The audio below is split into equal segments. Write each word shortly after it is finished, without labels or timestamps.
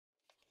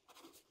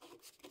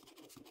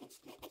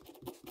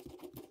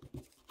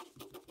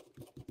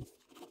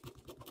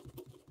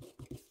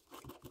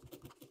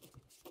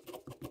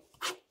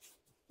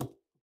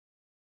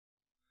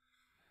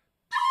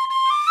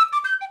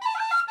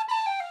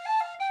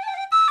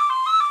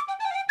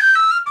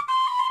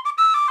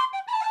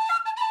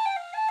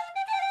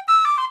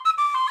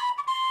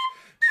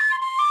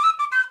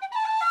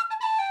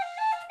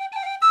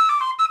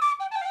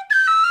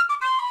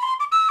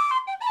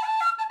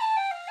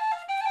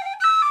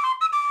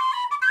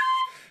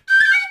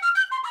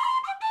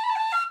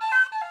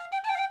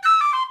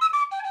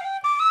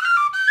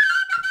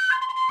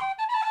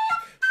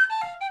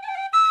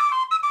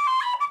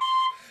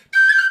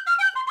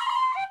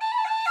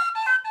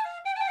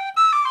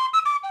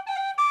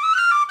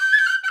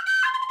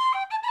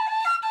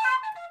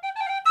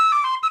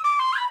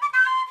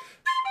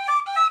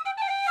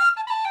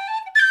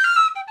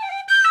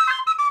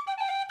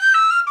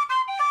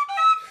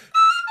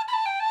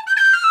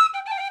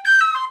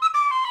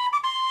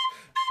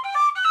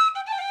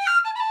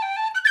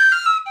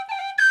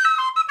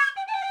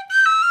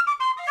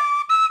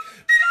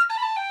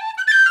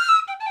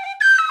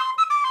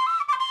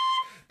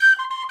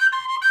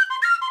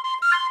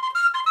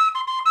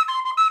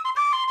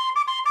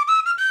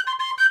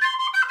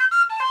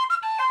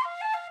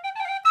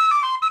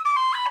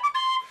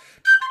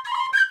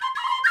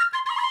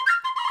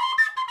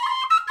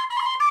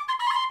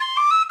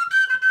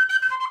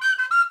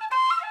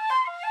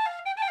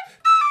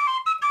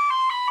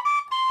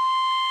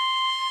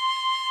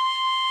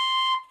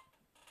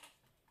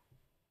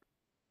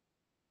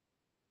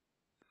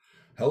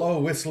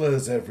Hello,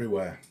 whistlers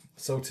everywhere.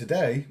 So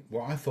today,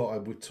 what I thought I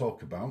would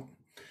talk about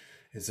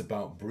is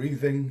about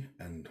breathing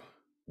and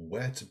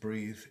where to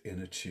breathe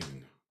in a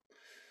tune.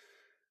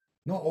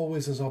 Not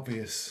always as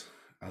obvious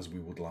as we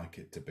would like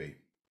it to be.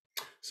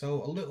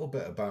 So a little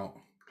bit about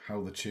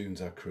how the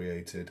tunes are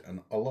created, and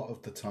a lot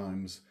of the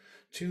times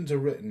tunes are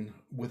written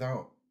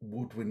without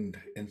woodwind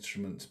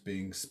instruments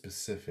being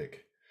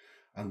specific.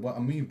 And what I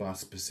mean by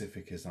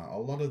specific is that a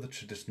lot of the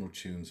traditional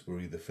tunes were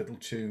either fiddle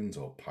tunes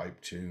or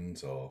pipe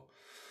tunes or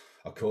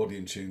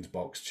accordion tunes,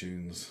 box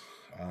tunes,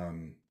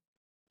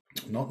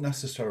 not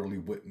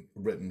necessarily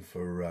written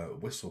for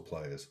whistle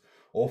players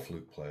or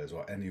flute players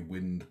or any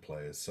wind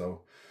players.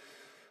 So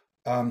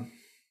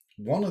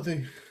one of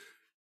the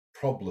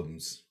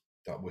problems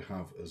that we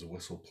have as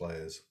whistle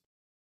players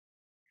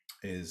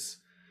is,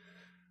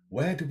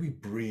 where do we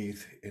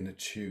breathe in a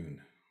tune?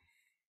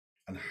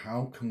 And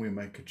how can we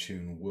make a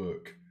tune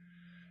work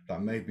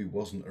that maybe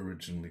wasn't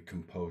originally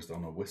composed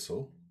on a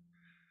whistle,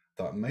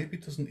 that maybe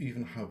doesn't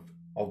even have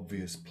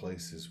obvious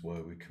places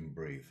where we can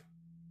breathe?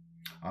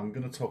 I'm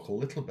going to talk a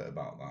little bit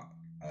about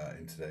that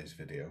in today's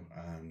video,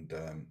 and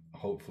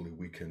hopefully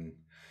we can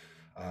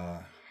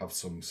have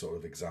some sort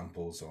of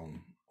examples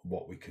on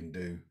what we can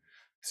do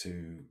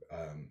to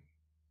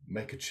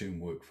make a tune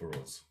work for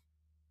us.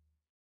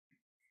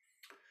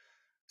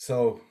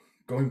 So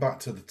going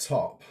back to the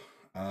top,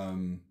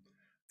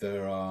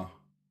 there are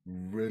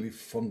really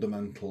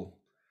fundamental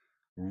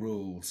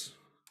rules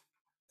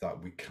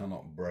that we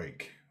cannot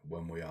break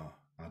when we are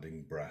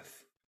adding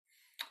breath.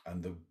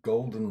 And the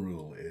golden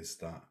rule is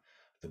that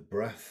the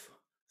breath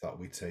that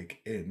we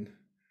take in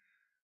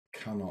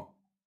cannot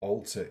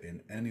alter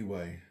in any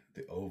way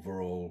the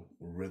overall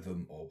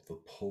rhythm of the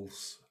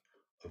pulse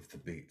of the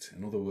beat.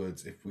 In other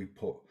words, if we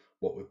put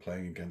what we're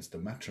playing against a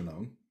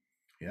metronome,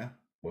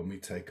 when we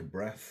take a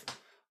breath,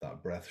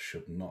 that breath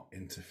should not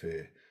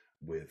interfere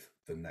with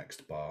the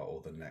next bar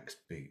or the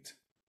next beat.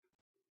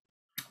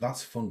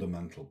 That's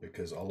fundamental,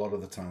 because a lot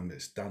of the time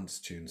it's dance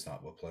tunes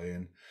that we're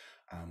playing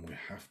and we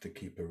have to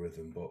keep a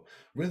rhythm. But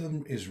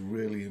rhythm is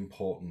really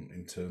important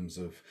in terms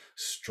of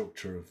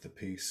structure of the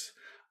piece,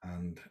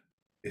 and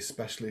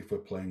especially if we're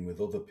playing with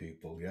other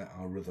people,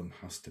 our rhythm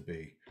has to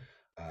be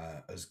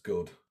as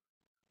good,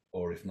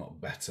 or if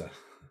not better,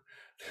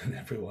 than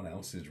everyone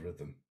else's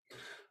rhythm.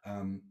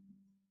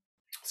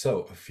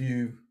 So a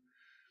few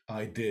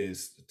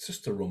ideas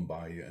just to run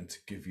by you and to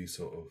give you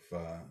sort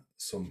of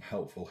some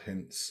helpful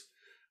hints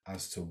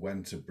as to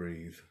when to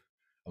breathe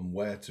and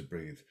where to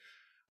breathe.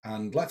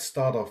 And let's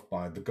start off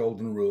by the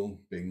golden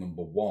rule being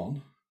number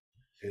one,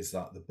 is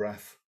that the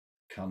breath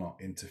cannot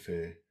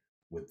interfere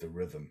with the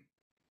rhythm.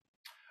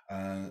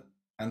 And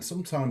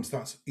sometimes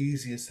that's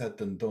easier said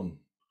than done,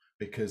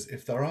 because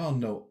if there are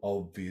no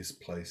obvious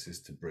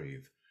places to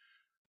breathe,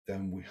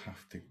 then we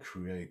have to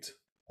create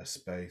a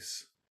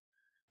space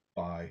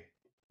by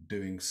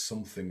doing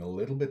something a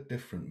little bit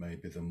different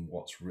maybe than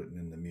what's written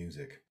in the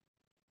music.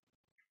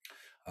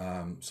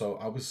 So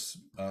I was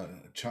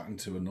chatting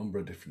to a number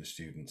of different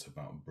students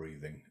about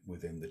breathing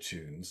within the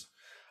tunes,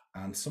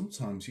 and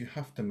sometimes you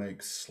have to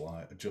make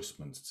slight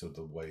adjustments to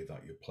the way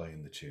that you're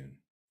playing the tune.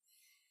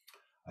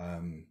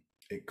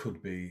 It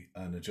could be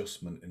an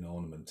adjustment in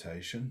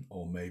ornamentation,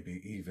 or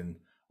maybe even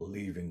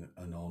leaving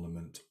an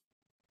ornament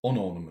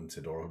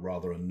unornamented, or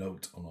rather a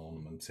note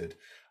unornamented,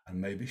 and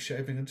maybe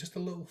shaving just a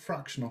little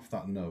fraction off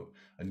that note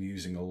and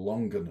using a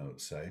longer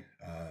note, say,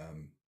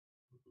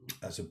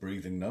 as a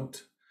breathing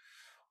note.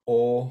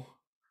 Or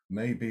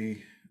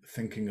maybe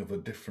thinking of a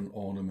different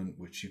ornament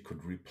which you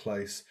could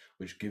replace,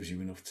 which gives you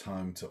enough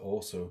time to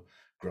also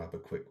grab a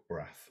quick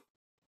breath.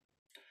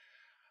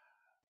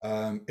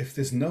 If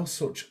there's no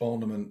such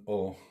ornament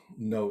or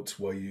note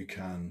where you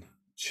can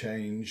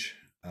change,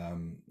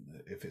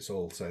 if it's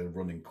all, say,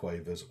 running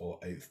quavers or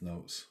eighth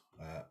notes,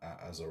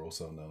 as are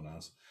also known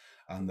as,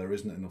 and there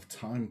isn't enough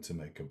time to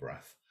make a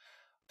breath,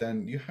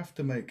 then you have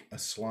to make a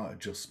slight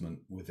adjustment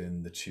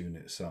within the tune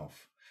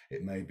itself.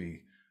 It may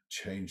be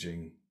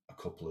changing a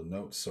couple of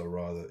notes. So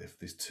rather, if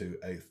there's two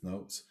eighth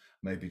notes,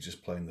 maybe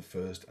just playing the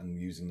first and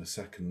using the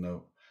second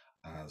note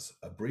as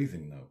a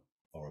breathing note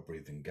or a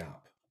breathing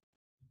gap.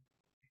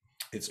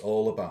 It's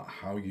all about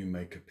how you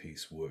make a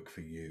piece work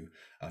for you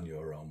and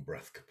your own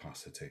breath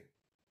capacity.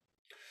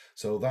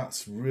 So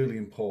that's really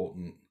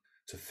important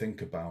to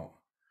think about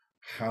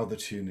how the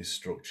tune is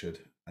structured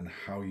and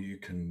how you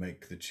can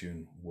make the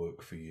tune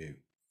work for you.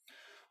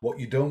 What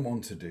you don't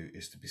want to do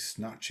is to be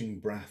snatching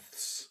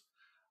breaths,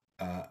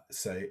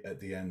 say at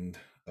the end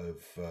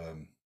of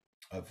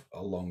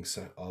a long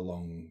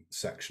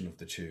section of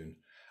the tune,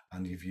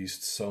 and you've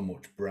used so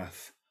much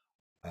breath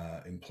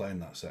in playing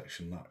that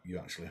section that you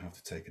actually have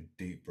to take a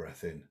deep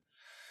breath in.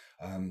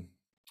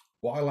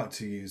 What I like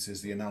to use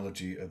is the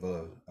analogy of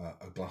a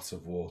glass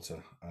of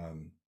water,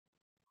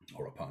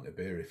 or a pint of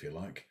beer if you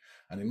like.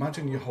 And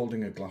imagine you're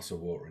holding a glass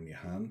of water in your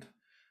hand,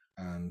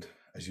 and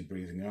as you're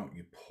breathing out,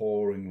 you're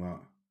pouring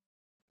that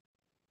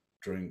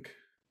drink.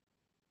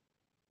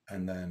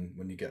 And then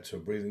when you get to a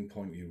breathing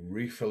point, you're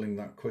refilling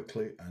that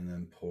quickly and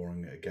then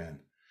pouring it again.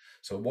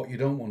 So what you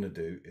don't want to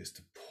do is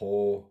to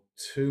pour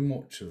too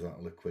much of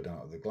that liquid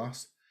out of the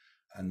glass,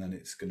 and then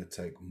it's going to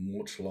take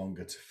much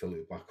longer to fill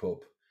it back up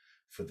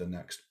for the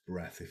next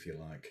breath, if you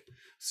like.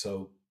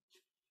 So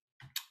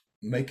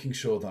making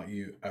sure that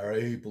you are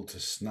able to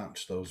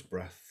snatch those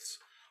breaths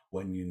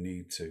when you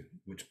need to,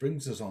 which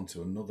brings us on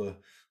to another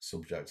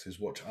subject, is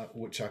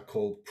which I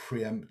call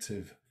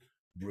preemptive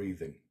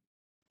breathing.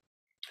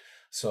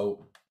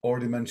 So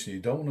already mentioned,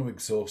 you don't want to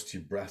exhaust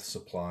your breath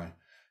supply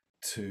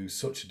to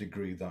such a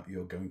degree that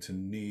you're going to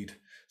need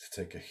to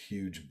take a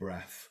huge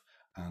breath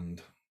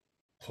and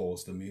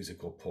pause the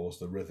music or pause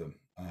the rhythm.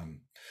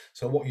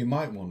 So what you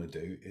might want to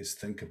do is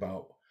think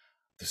about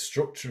the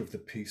structure of the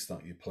piece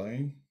that you're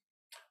playing,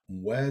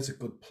 and where's a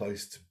good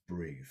place to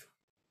breathe.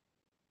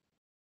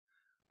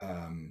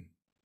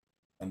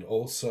 And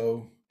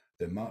also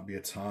there might be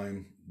a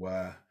time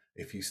where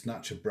if you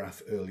snatch a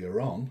breath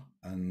earlier on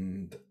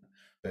and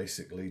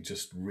basically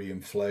just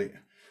reinflate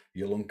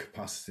your lung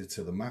capacity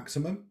to the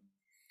maximum,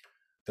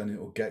 then it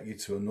will get you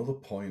to another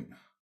point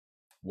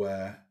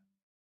where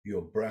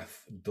your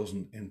breath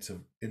doesn't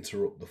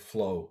interrupt the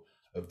flow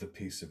of the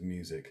piece of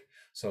music.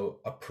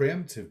 So a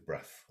preemptive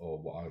breath, or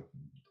what I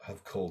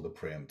have called a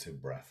preemptive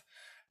breath,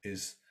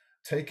 is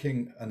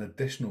taking an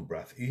additional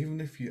breath, even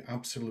if you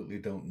absolutely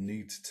don't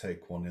need to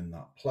take one in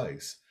that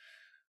place,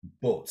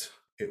 but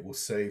it will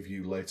save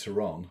you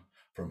later on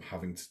from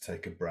having to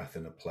take a breath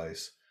in a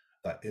place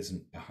that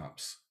isn't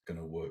perhaps going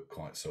to work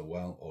quite so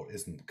well or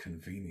isn't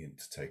convenient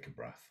to take a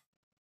breath.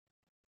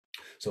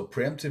 So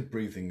preemptive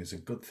breathing is a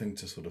good thing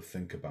to sort of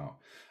think about.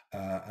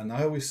 And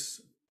I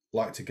always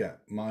like to get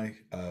my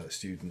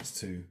students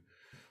to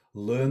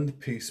learn the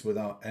piece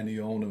without any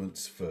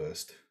ornaments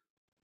first,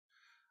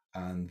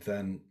 and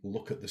then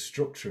look at the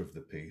structure of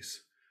the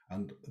piece,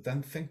 and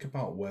then think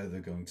about where they're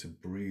going to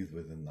breathe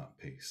within that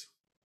piece.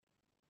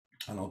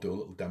 And I'll do a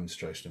little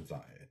demonstration of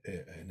that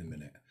in a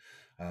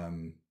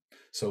minute.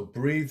 So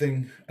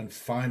breathing and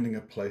finding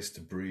a place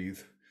to breathe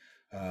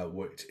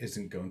which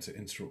isn't going to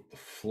interrupt the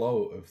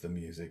flow of the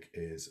music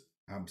is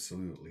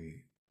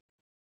absolutely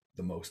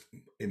the most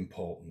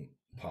important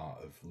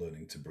part of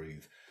learning to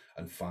breathe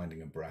and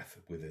finding a breath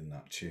within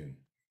that tune.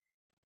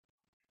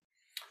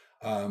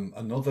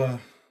 Another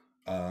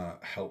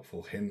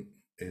helpful hint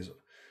is,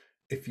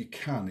 if you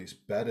can, it's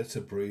better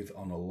to breathe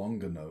on a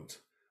longer note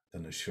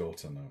than a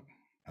shorter note.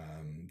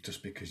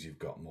 Just because you've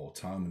got more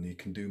time and you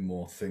can do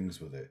more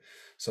things with it.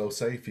 So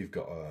say if you've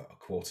got a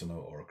quarter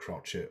note or a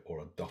crotchet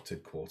or a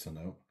dotted quarter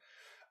note,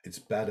 it's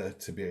better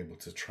to be able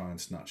to try and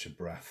snatch a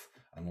breath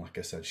and, like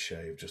I said,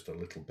 shave just a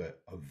little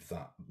bit of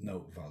that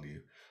note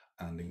value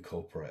and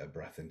incorporate a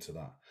breath into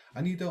that.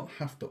 And you don't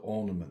have to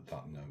ornament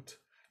that note.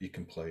 You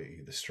can play it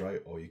either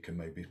straight, or you can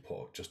maybe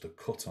put just a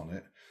cut on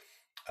it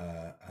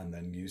and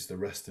then use the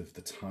rest of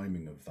the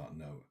timing of that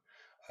note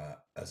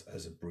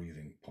as a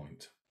breathing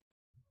point.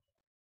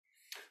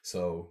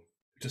 So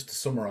just to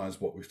summarize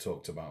what we've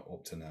talked about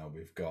up to now,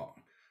 we've got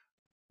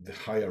the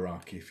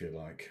hierarchy, if you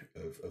like,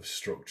 of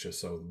structure.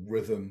 So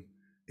rhythm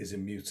is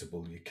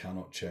immutable. You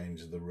cannot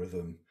change the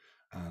rhythm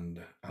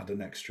and add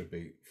an extra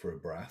beat for a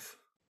breath.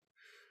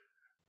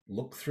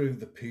 Look through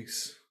the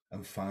piece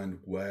and find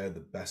where the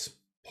best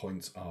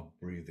points are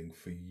breathing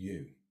for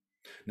you.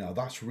 Now,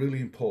 that's really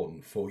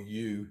important. For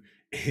you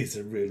is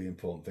a really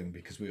important thing,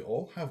 because we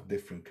all have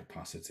different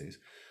capacities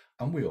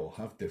and we all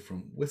have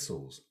different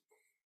whistles.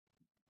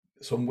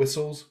 Some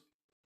whistles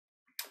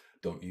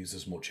don't use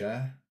as much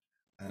air,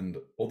 and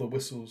other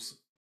whistles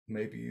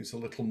maybe use a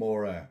little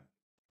more air.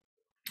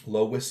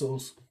 Low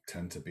whistles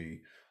tend to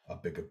be a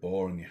bigger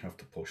bore and you have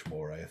to push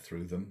more air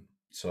through them.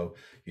 So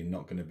you're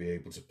not going to be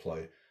able to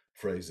play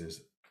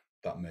phrases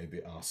that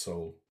maybe are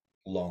so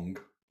long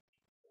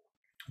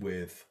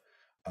with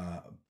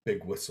uh,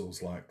 big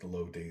whistles like the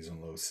low Ds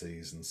and low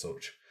Cs and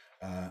such.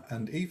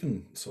 And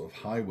even sort of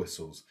high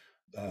whistles.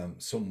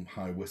 Some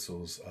high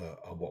whistles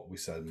are what we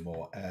said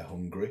more air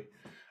hungry,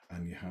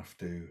 and you have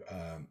to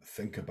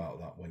think about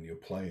that when you're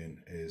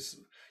playing.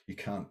 Is you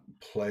can't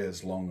play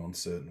as long on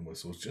certain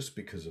whistles just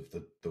because of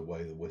the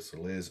way the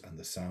whistle is and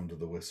the sound of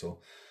the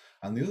whistle.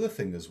 And the other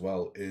thing as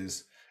well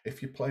is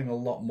if you're playing a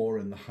lot more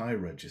in the high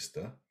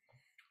register,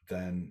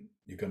 then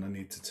you're going to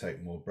need to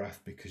take more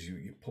breath because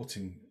you're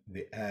putting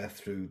the air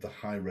through the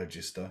high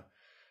register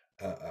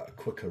at a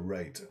quicker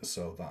rate.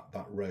 So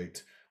that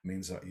rate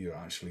means that you're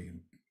actually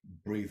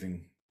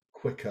breathing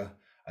quicker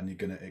and you're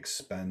going to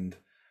expend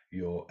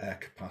your air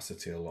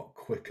capacity a lot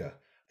quicker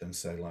than,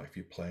 say, like if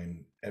you're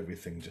playing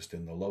everything just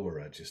in the lower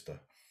register.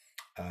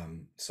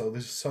 So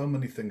there's so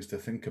many things to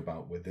think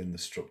about within the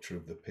structure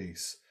of the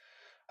piece.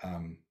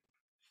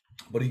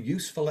 But a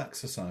useful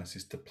exercise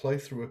is to play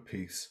through a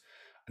piece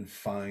and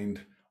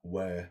find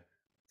where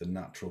the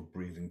natural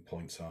breathing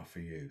points are for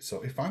you.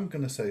 So if I'm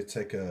going to say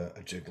take a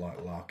jig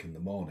like Lark in the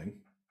Morning,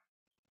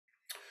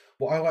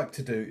 what I like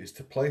to do is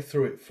to play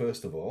through it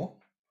first of all,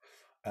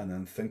 and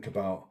then think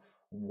about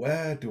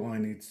where do I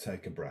need to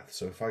take a breath.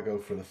 So if I go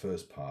for the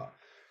first part,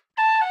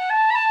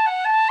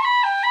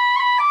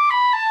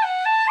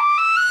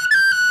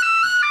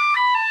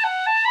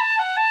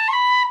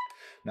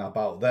 now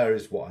about there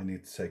is what I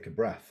need to take a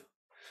breath.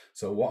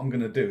 So what I'm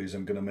going to do is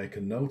I'm going to make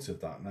a note of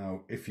that.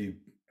 Now, if you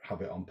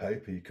have it on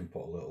paper, you can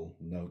put a little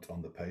note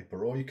on the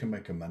paper, or you can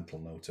make a mental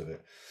note of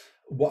it,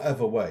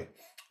 whatever way.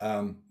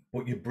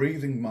 But your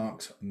breathing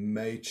marks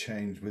may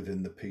change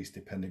within the piece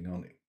depending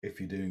on if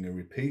you're doing a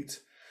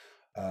repeat,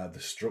 the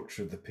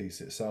structure of the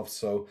piece itself.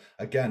 So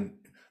again,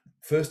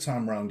 first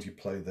time around you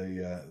play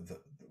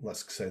the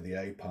let's say the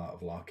A part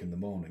of Lark in the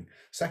Morning.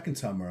 Second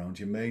time around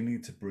you may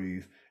need to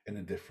breathe in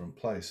a different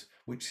place,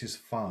 which is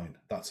fine.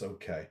 That's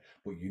okay.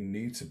 But you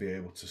need to be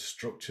able to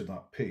structure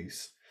that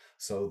piece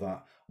so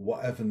that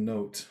whatever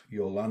note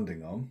you're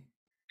landing on,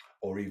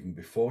 or even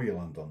before you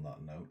land on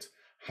that note,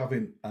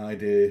 having an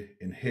idea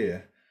in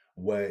here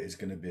where is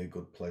going to be a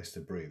good place to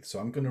breathe. So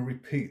I'm going to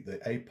repeat the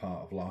A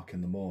part of Lark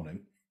in the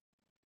Morning,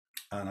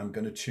 and I'm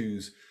going to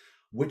choose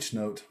which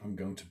note I'm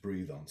going to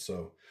breathe on.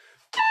 So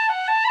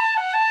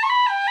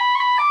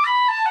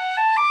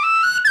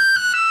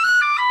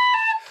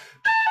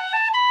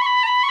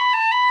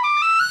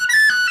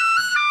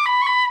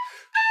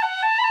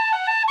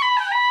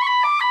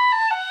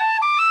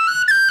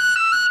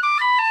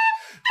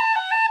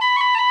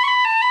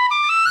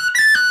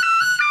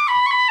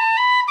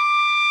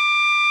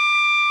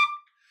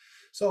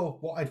So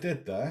what I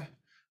did there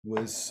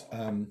was,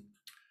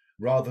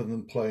 rather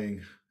than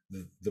playing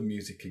the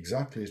music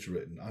exactly as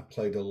written, I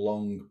played a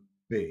long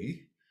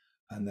B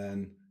and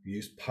then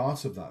used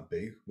part of that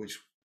B, which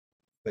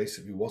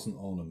basically wasn't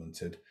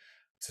ornamented,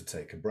 to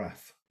take a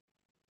breath.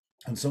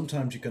 And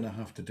sometimes you're going to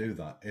have to do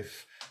that.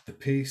 If the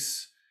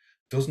piece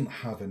doesn't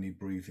have any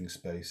breathing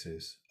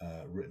spaces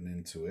written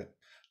into it,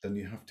 then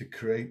you have to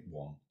create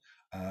one.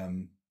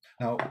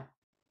 Now,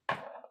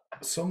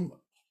 some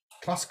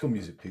classical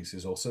music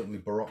pieces, or certainly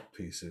Baroque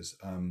pieces,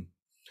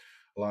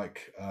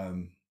 like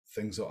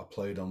things that are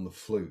played on the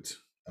flute.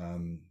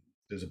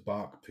 There's a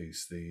Bach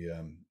piece.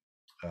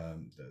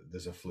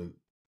 There's a flute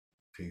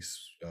piece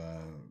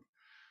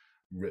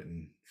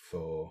written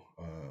for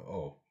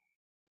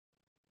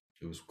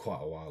it was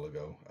quite a while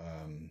ago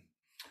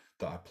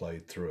that I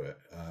played through it.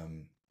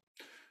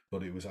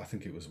 But it was, I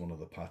think it was one of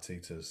the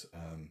partitas,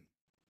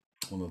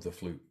 one of the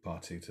flute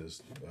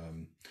partitas,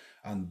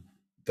 and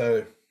there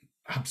are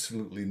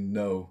absolutely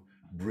no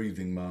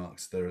breathing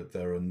marks. There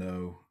are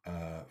no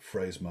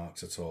phrase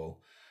marks at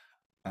all,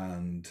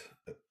 and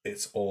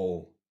it's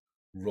all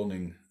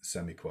running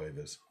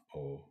semiquavers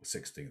or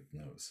 16th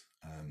notes.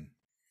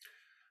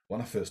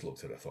 When I first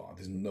looked at it, I thought,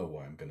 there's no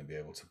way I'm going to be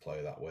able to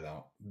play that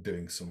without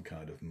doing some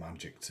kind of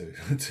magic to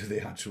to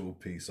the actual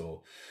piece.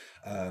 Or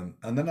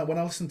and then when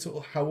I listened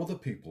to how other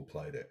people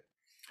played it,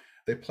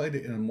 they played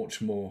it in a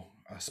much more,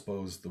 I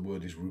suppose the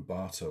word is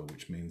rubato,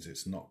 which means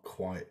it's not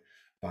quite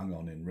bang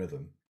on in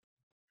rhythm.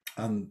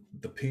 And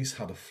the piece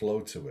had a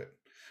flow to it,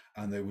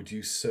 and they would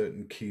use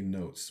certain key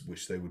notes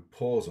which they would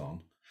pause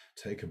on,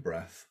 take a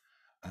breath,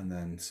 and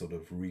then sort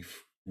of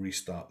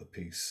restart the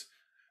piece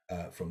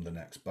from the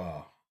next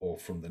bar or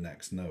from the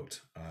next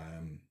note.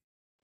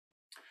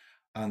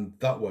 And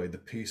that way the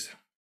piece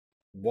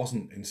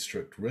wasn't in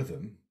strict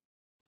rhythm,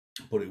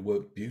 but it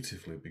worked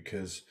beautifully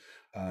because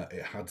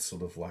it had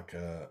sort of like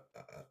a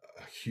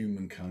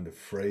human kind of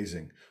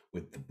phrasing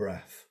with the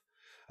breath.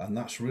 And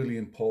that's really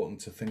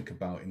important to think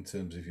about in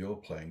terms of your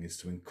playing, is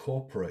to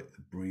incorporate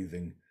the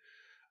breathing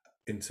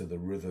into the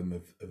rhythm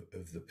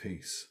of the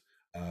piece.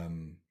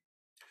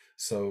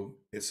 So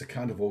it's a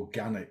kind of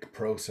organic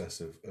process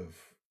of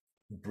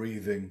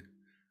breathing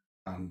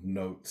and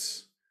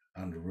notes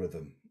and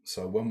rhythm.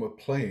 So when we're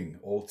playing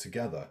all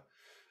together,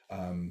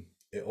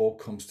 it all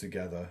comes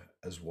together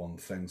as one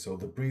thing. So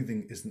the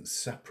breathing isn't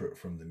separate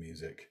from the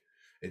music,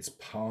 it's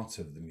part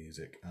of the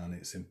music. And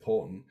it's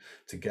important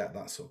to get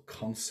that sort of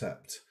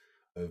concept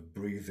of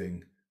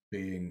breathing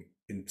being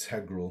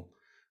integral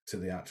to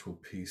the actual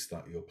piece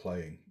that you're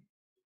playing.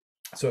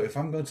 So if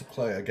I'm going to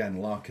play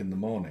again Lark in the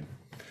Morning,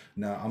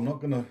 now I'm not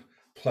going to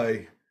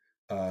play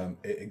it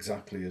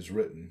exactly as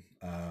written.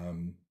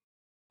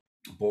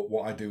 But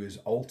what I do is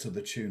alter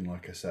the tune,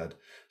 like I said,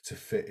 to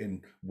fit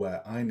in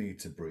where I need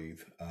to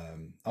breathe.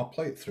 I'll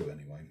play it through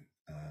anyway.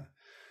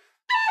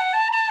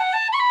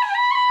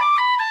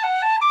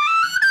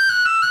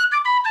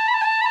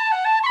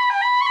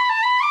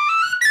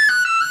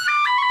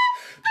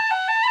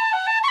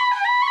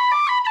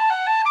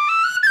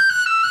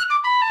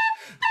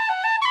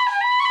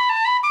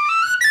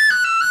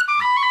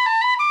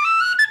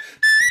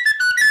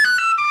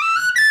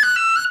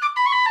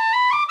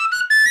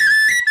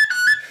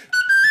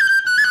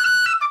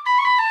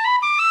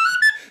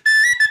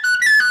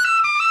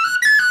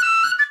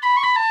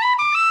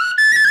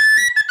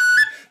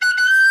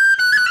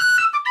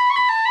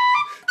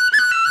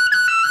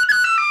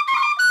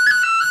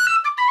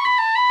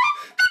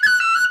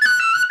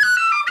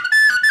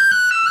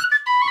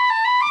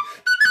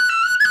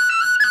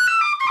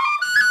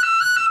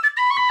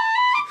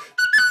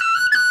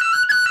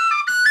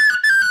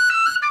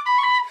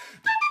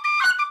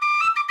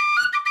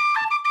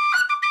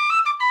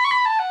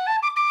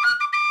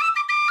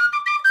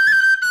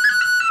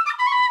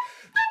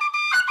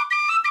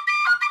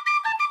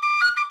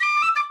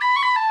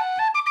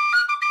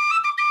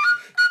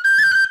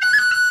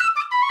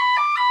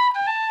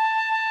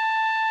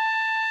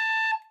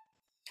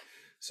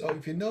 So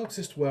if you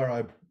noticed where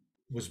I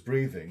was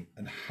breathing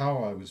and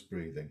how I was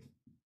breathing,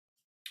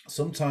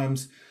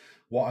 sometimes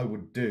what I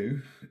would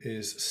do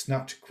is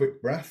snatch a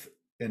quick breath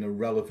in a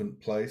relevant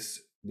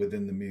place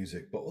within the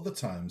music, but other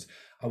times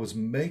I was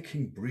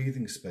making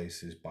breathing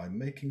spaces by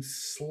making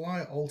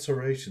slight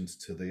alterations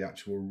to the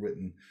actual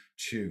written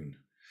tune,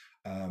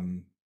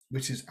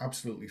 which is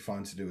absolutely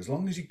fine to do as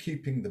long as you're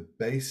keeping the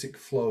basic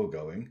flow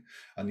going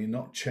and you're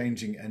not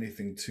changing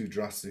anything too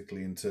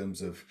drastically in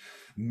terms of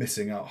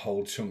missing out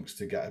whole chunks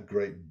to get a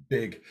great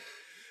big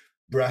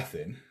breath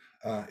in.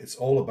 It's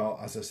all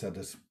about, as I said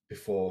as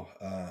before,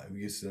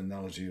 we used the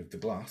analogy of the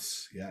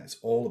glass. Yeah, it's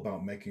all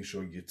about making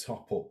sure you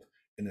top up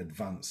in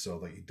advance so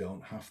that you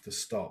don't have to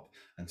stop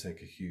and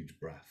take a huge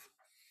breath.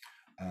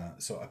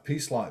 So a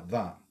piece like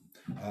that,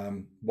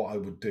 what I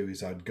would do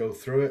is I'd go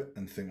through it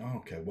and think, oh,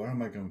 okay, where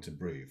am I going to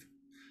breathe?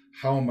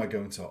 How am I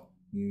going to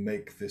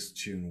make this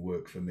tune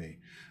work for me?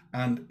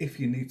 And if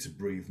you need to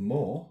breathe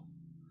more,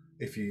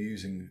 if you're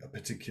using a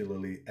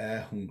particularly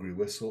air-hungry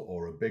whistle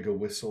or a bigger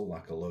whistle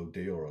like a low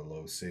D or a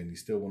low C, and you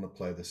still want to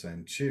play the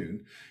same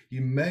tune,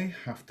 you may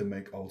have to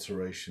make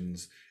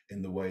alterations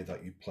in the way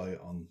that you play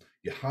on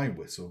your high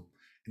whistle,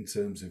 in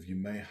terms of you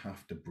may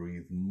have to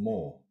breathe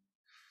more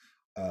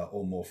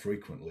or more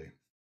frequently,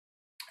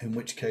 in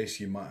which case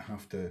you might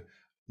have to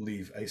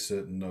leave a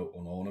certain note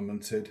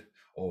unornamented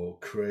or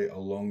create a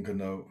longer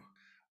note.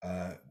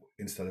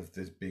 Instead of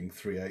this being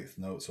 3/8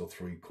 notes or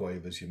 3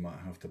 quavers, you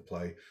might have to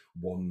play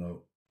one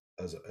note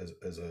as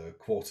a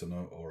quarter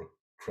note or a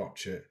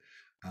crotchet,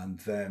 and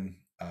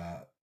then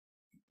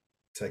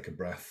take a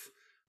breath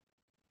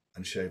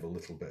and shave a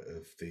little bit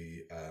of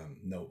the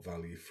note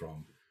value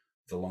from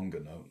the longer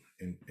note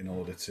in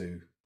order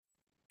to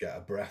get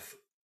a breath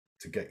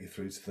to get you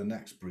through to the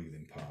next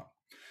breathing part.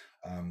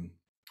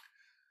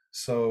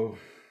 So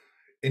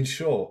in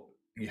short,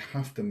 you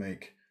have to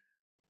make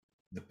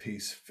the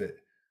piece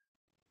fit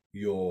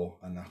your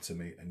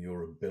anatomy and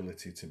your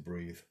ability to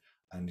breathe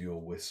and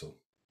your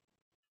whistle.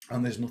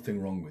 And there's nothing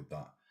wrong with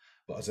that.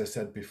 But as I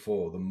said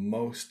before, the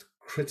most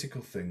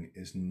critical thing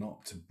is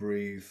not to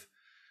breathe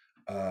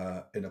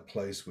in a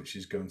place which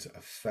is going to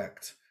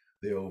affect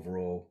the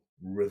overall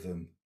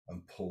rhythm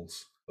and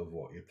pulse of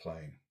what you're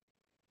playing.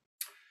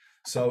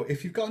 So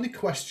if you've got any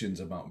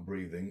questions about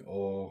breathing,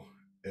 or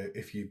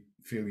if you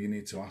feel you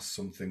need to ask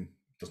something,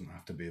 doesn't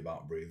have to be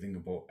about breathing,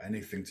 but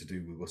anything to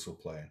do with whistle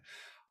playing,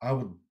 I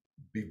would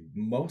be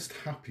most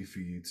happy for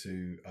you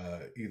to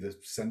either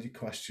send your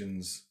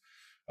questions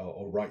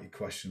or write your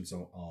questions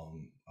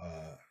on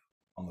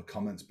the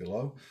comments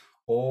below,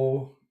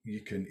 or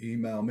you can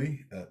email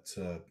me at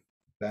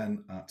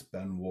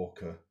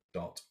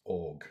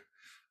ben@benwalker.org.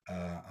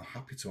 I'm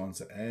happy to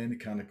answer any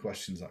kind of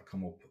questions that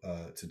come up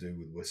to do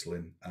with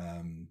whistling.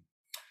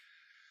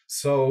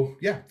 So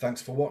yeah,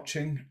 thanks for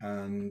watching.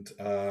 And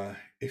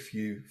if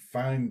you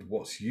find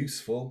what's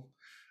useful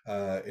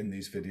in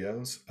these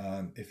videos,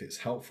 if it's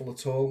helpful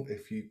at all,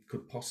 if you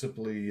could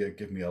possibly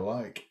give me a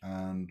like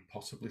and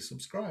possibly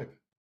subscribe.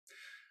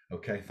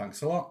 Okay,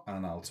 thanks a lot,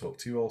 and I'll talk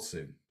to you all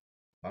soon.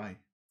 Bye.